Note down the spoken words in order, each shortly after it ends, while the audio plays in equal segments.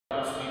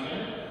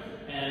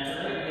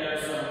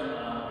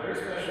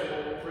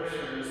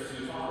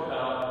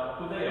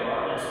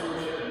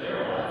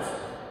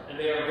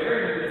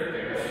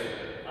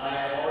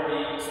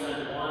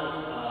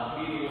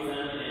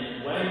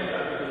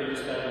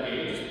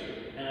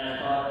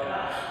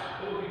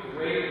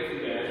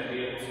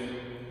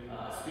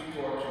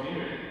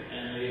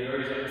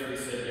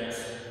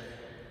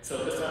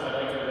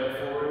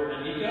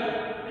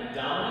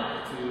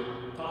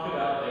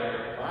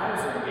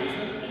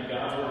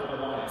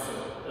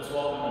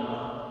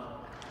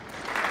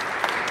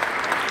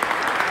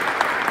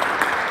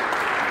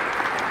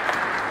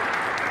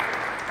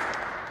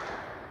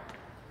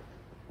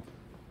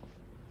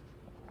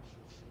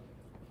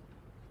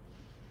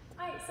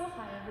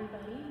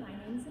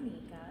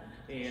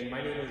And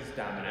my name is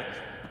Dominic.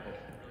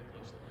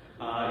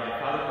 Father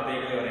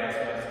Conveglio had asked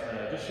us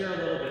to just share a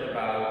little bit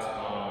about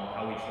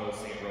how we chose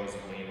St. Rose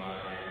of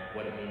Lima and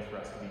what it means for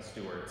us to be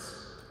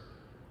stewards.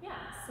 Yeah,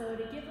 so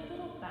to give a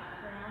little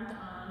background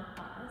on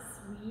us,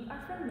 we are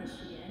from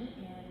Michigan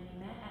and we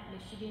met at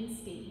Michigan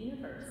State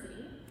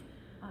University.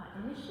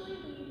 Initially,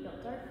 we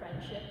built our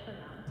friendship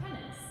around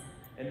tennis.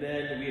 And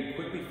then we had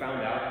quickly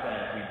found out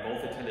that we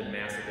both attended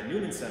Mass at the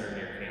Newman Center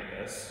near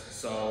campus,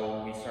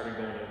 so we started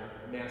going to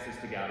Masses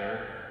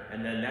together,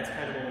 and then that's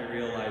kind of when we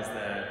realized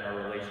that our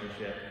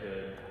relationship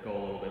could go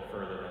a little bit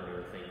further than we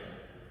were thinking.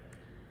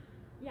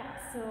 Yeah,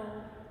 so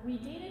we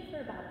dated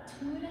for about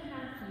 2.5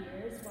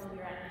 years while we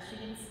were at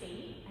Michigan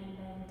State, and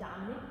then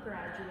Dominic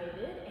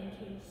graduated and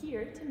came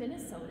here to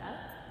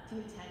Minnesota to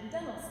attend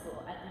dental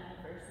school at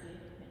the University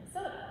of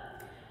Minnesota.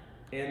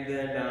 And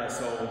then,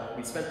 so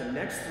we spent the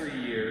next 3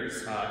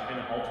 years kind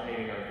of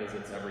alternating our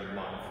visits every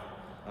month.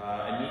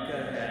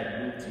 Anika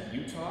had moved to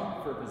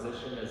Utah for a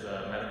position as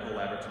a medical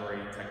laboratory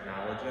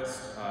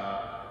technologist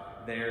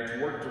there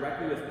to work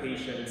directly with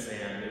patients,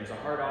 and it was a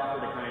hard offer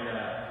to kind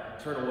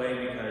of turn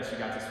away because she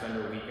got to spend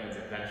her weekends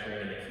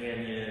adventuring in the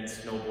canyons,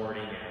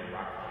 snowboarding, and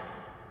rock climbing.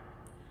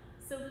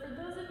 So for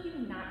those of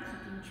you not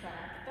keeping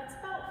track, that's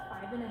about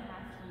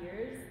 5.5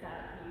 years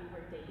that we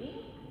were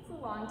dating. It's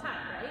a long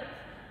time, right?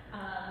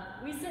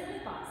 We certainly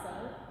thought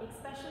so,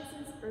 especially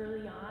since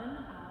early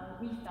on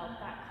we felt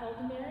that call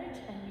to marriage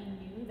and we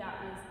knew that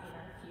was in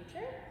our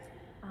future.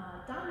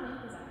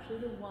 Dominic was actually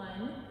the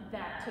one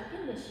that took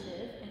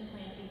initiative and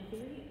planned a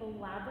very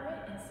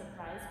elaborate and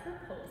surprise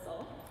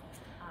proposal.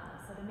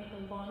 So to make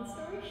a long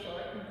story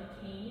short, we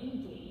became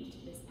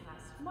engaged this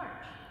past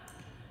March.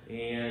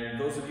 And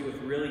those of you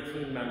with really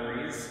keen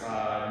memories,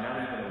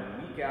 not even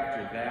a week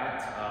after that,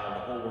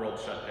 the whole world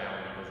shut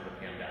down because of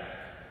the pandemic.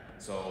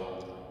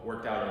 So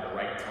worked out at the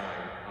right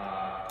time.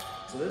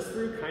 So this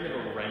threw kind of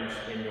a wrench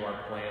into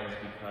our plans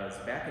because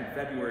back in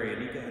February,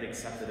 Anika had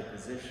accepted a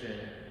position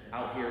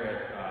out here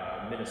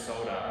at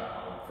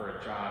Minnesota for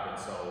a job, and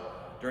so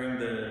during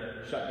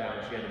the shutdown,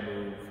 she had to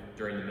move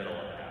during the middle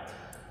of that.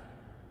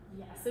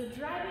 Yeah, so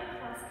driving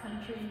cross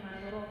country in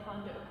my little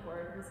Honda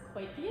Accord was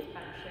quite the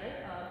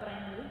adventure, but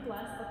I'm really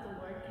blessed that the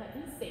Lord kept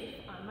me safe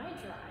on my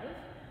drive.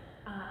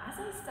 As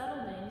I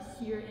settled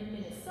in here in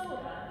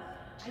Minnesota,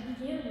 I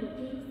began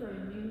looking for a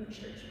new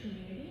church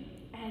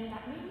community, and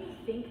that made me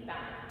think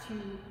back to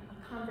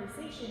a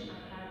conversation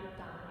I had with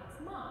Dominic's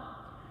mom.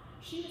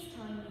 She was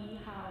telling me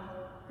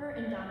how her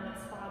and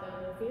Dominic's father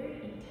were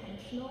very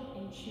intentional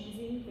in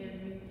choosing their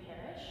new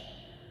parish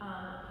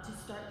to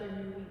start their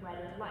newly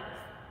wedded life,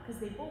 because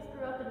they both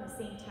grew up in the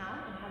same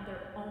town and had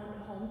their own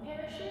home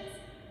parishes,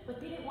 but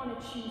they didn't want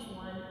to choose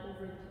one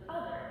over the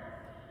other.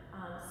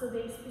 So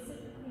they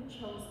specifically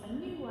chose a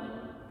new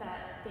one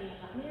that they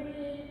got married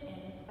in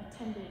and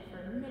attended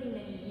for many,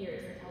 many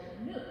years until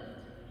they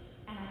moved.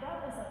 And I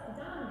brought this up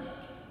to Dominic,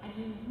 and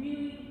he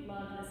really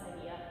loved this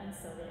idea, and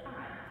so did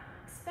I.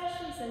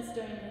 Especially since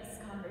during this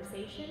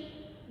conversation,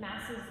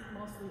 Mass is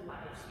mostly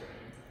live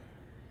streamed.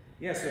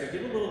 Yeah, so to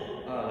give a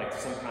little,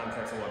 some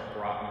context on what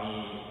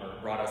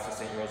brought us to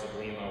St. Rose of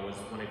Lima was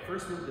when I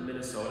first moved to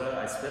Minnesota,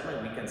 I spent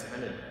my weekends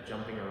kind of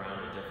jumping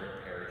around in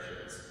different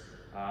parishes.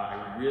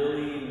 I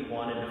really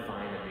wanted to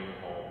find a new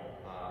home.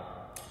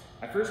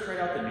 I first tried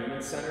out the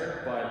Newman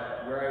Center,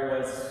 but where I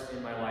was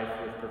in my life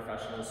with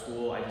professional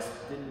school, I just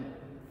didn't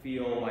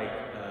feel like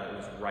it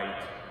was right.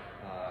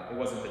 It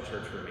wasn't the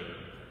church for me.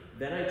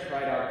 Then I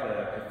tried out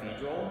the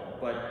cathedral,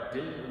 but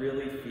didn't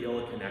really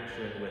feel a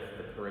connection with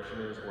the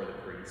parishioners or the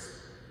priest.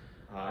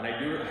 And I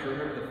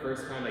remember the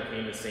first time I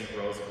came to St.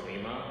 Rose of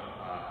Lima.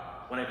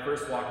 When I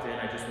first walked in,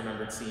 I just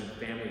remembered seeing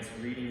families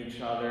greeting each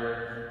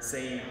other,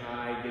 saying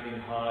hi, giving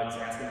hugs,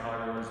 asking how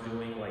everyone's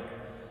doing.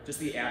 Just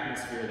the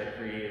atmosphere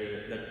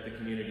that the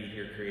community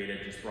here created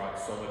just brought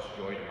so much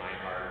joy to my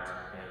heart.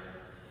 And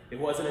it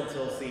wasn't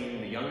until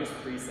seeing the youngest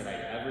priest that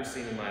I'd ever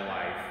seen in my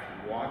life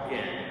walk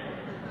in,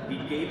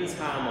 he gave his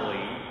homily,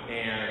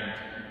 and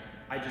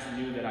I just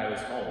knew that I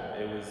was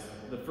home. It was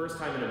the first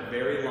time in a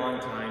very long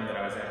time that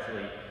I was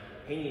actually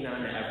hanging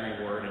on to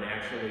every word and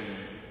actually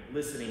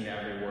listening to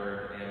every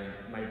word,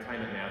 and my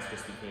time at Mass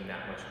just became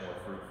that much more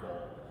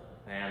fruitful.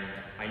 And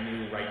I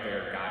knew right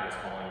there God was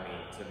calling me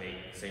to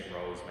make St.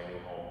 Rose my new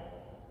home.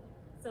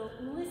 So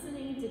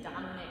listening to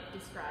Dominic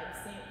describe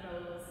St.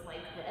 Rose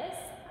like this,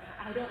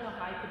 I don't know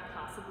how I could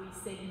possibly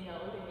say no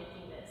to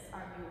making this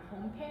our new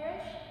home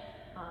parish.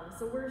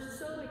 So we're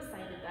so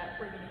excited that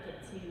we're going to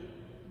get to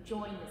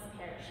join this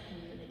parish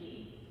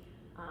community.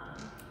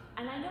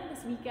 And I know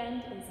this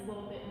weekend is a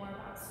little bit more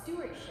about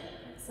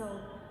stewardship. So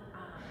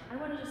I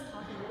want to just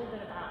talk a little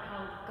bit about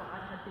how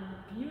God had been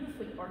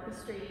beautifully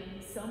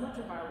orchestrating so much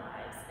of our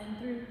lives. And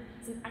through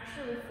some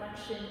extra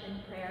reflection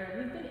and prayer,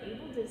 we've been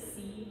able to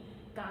see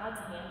God's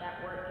hand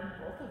at work in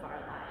both of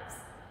our lives.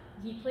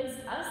 He placed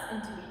us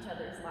into each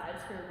other's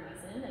lives for a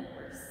reason, and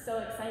we're so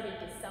excited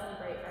to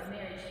celebrate our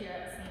marriage here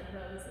at St.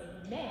 Rose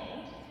in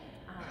May.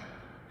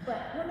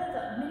 But one of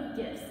the many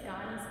gifts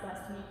God has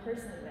blessed me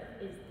personally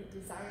with is the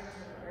desire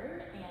to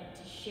learn and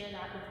to share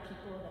that with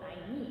people that I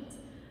meet.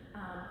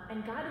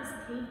 And God has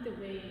paved the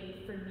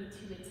way for me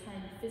to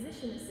attend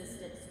physician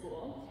assistant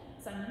school.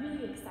 So I'm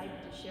really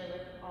excited to share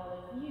with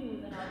all of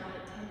you that I'll be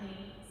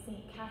attending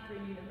St.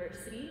 Catherine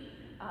University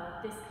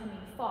this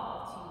coming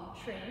fall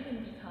to train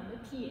and become a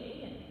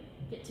PA and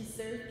get to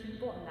serve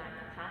people in that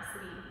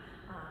capacity.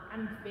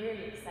 I'm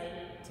very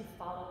excited to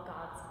follow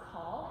God's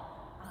call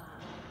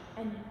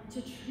and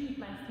to treat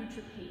my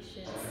future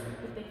patients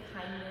with the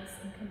kindness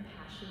and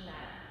compassion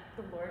that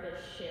the Lord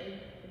has shared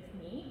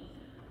with me.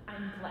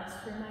 I'm blessed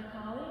for my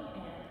calling,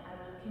 and I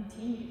will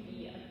continue to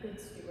be a good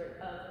steward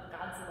of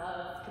God's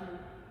love through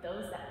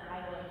those that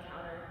I will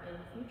encounter in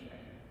the future.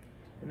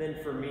 And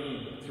then for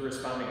me, to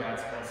respond to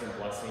God's constant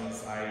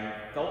blessings, I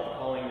felt the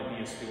calling to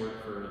be a steward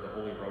for the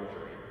Holy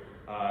Rosary.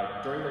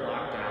 During the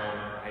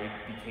lockdown, I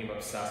became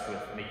obsessed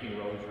with making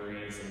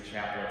rosaries and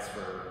chaplets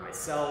for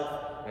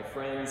myself, my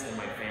friends, and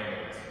my family.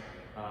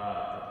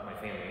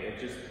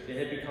 It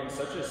had become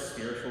such a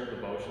spiritual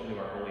devotion to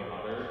our Holy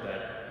Mother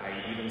that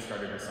I even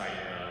started reciting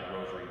the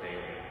rosary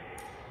daily.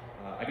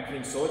 I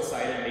became so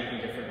excited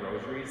making different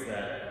rosaries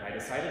that I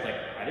decided,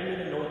 I didn't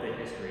even know what the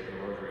history of the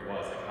rosary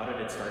was. How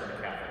did it start in the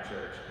Catholic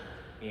Church?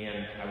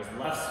 And I was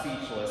left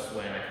speechless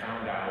when I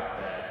found out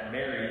that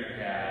Mary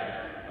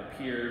had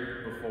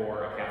appeared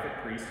before a Catholic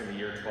priest in the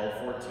year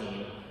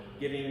 1214,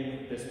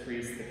 giving this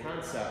priest the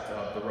concept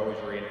of the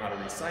rosary and how to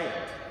recite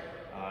it.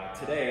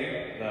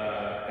 Today,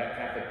 that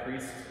Catholic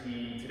priest,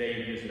 he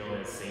is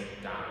known as Saint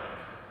Dominic.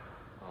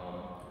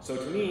 So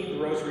to me, the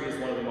rosary is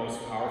one of the most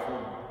powerful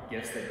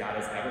gifts that God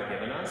has ever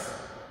given us,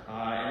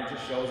 and it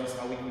just shows us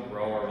how we can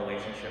grow our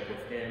relationship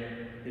with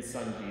Him, His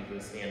Son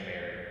Jesus, and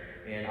Mary.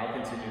 And I'll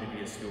continue to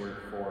be a steward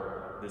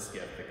for this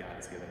gift that God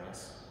has given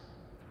us.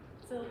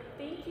 So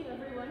thank you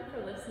everyone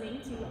for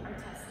listening to our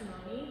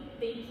testimony.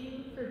 Thank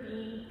you for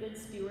being good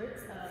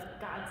stewards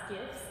of God's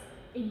gifts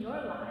in your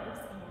lives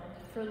and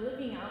for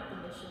living out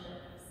the mission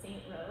of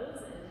St.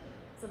 Rose, and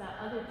so that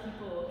other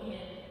people can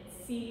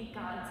see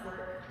God's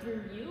work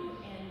through you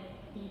and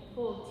be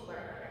pulled to our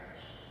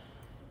parish.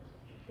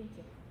 Thank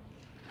you.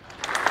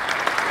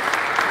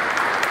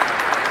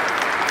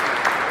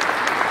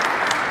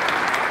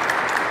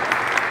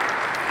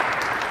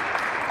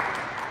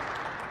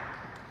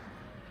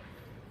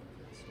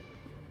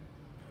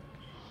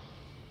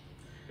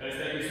 Guys,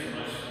 thank you so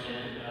much,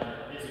 and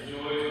it's a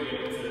joy to be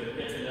able to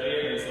get to know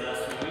you these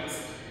last few weeks.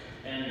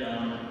 And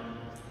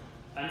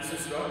I'm so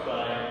struck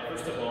by,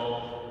 first of all,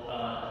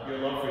 your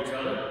love for each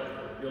other,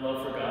 your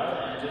love for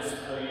God, and just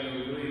how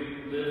you really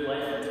live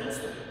life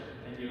intensely,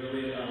 and you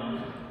really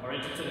are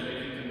interested in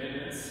making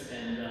commitments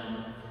and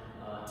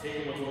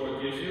taking what the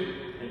Lord gives you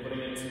and putting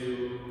it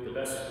to the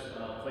best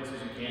places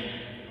you can.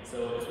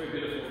 So it's very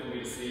beautiful for me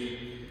to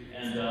see,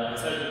 and I'm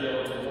excited to be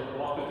able to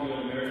walk with you in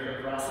the marriage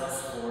prep process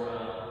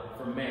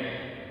for May.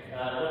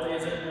 What day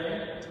is it in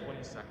May?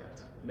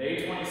 22nd.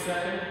 May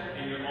 22nd,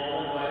 and you're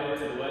all invited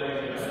to the wedding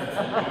and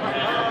reception.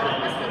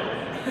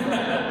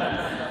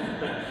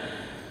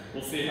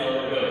 We'll see how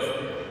it goes.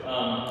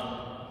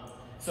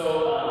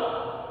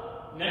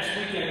 Next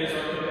weekend is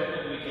our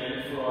commitment weekend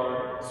for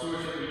our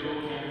Stewardship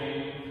Renewal campaign.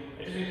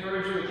 I just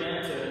encourage you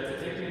again to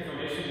take the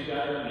information you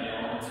got in the mail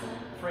and to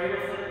pray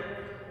with it,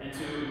 and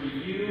to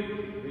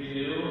review,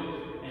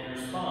 renew, and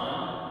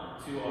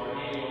respond to our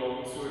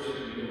annual Stewardship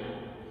Renewal.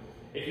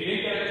 If you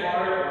didn't get a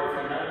card, or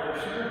if you're not a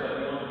parishioner but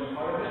you want to be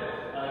part of it,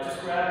 just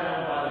grab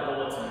one by the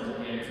bulletins at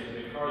the end.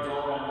 The cards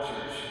all around the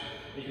church.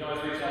 You can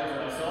always reach out to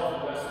myself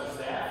and the rest of the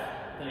staff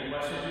with any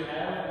questions you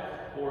have,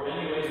 or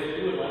any ways that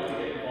you would like to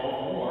get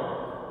involved more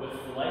with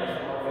the life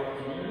of our faith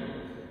community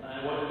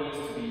and what it means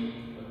to be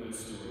a good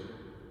steward.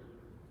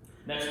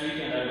 Next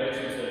weekend, I invite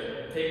you to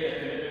take that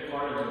commitment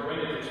card and to bring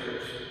it to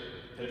church,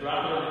 to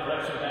drop it in the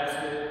collection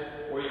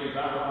basket, or you can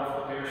drop it off at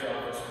the parish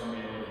office for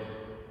mail.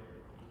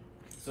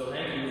 So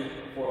thank you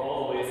for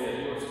all the ways that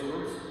you are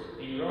stewards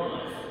in your own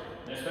life.